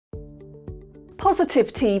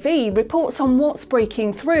Positive TV reports on what's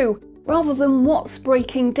breaking through rather than what's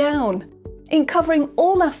breaking down. In covering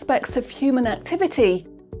all aspects of human activity,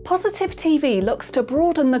 Positive TV looks to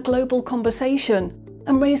broaden the global conversation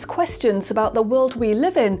and raise questions about the world we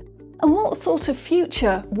live in and what sort of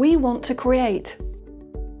future we want to create.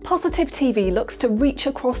 Positive TV looks to reach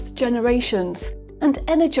across generations and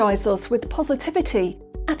energise us with positivity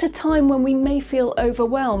at a time when we may feel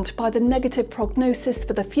overwhelmed by the negative prognosis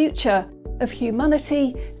for the future of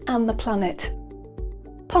humanity and the planet.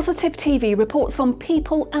 Positive TV reports on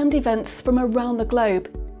people and events from around the globe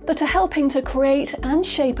that are helping to create and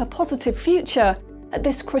shape a positive future at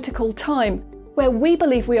this critical time, where we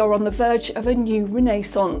believe we are on the verge of a new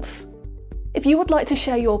renaissance. If you would like to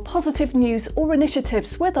share your positive news or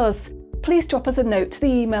initiatives with us, please drop us a note to the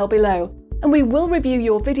email below, and we will review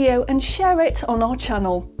your video and share it on our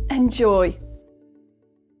channel. Enjoy!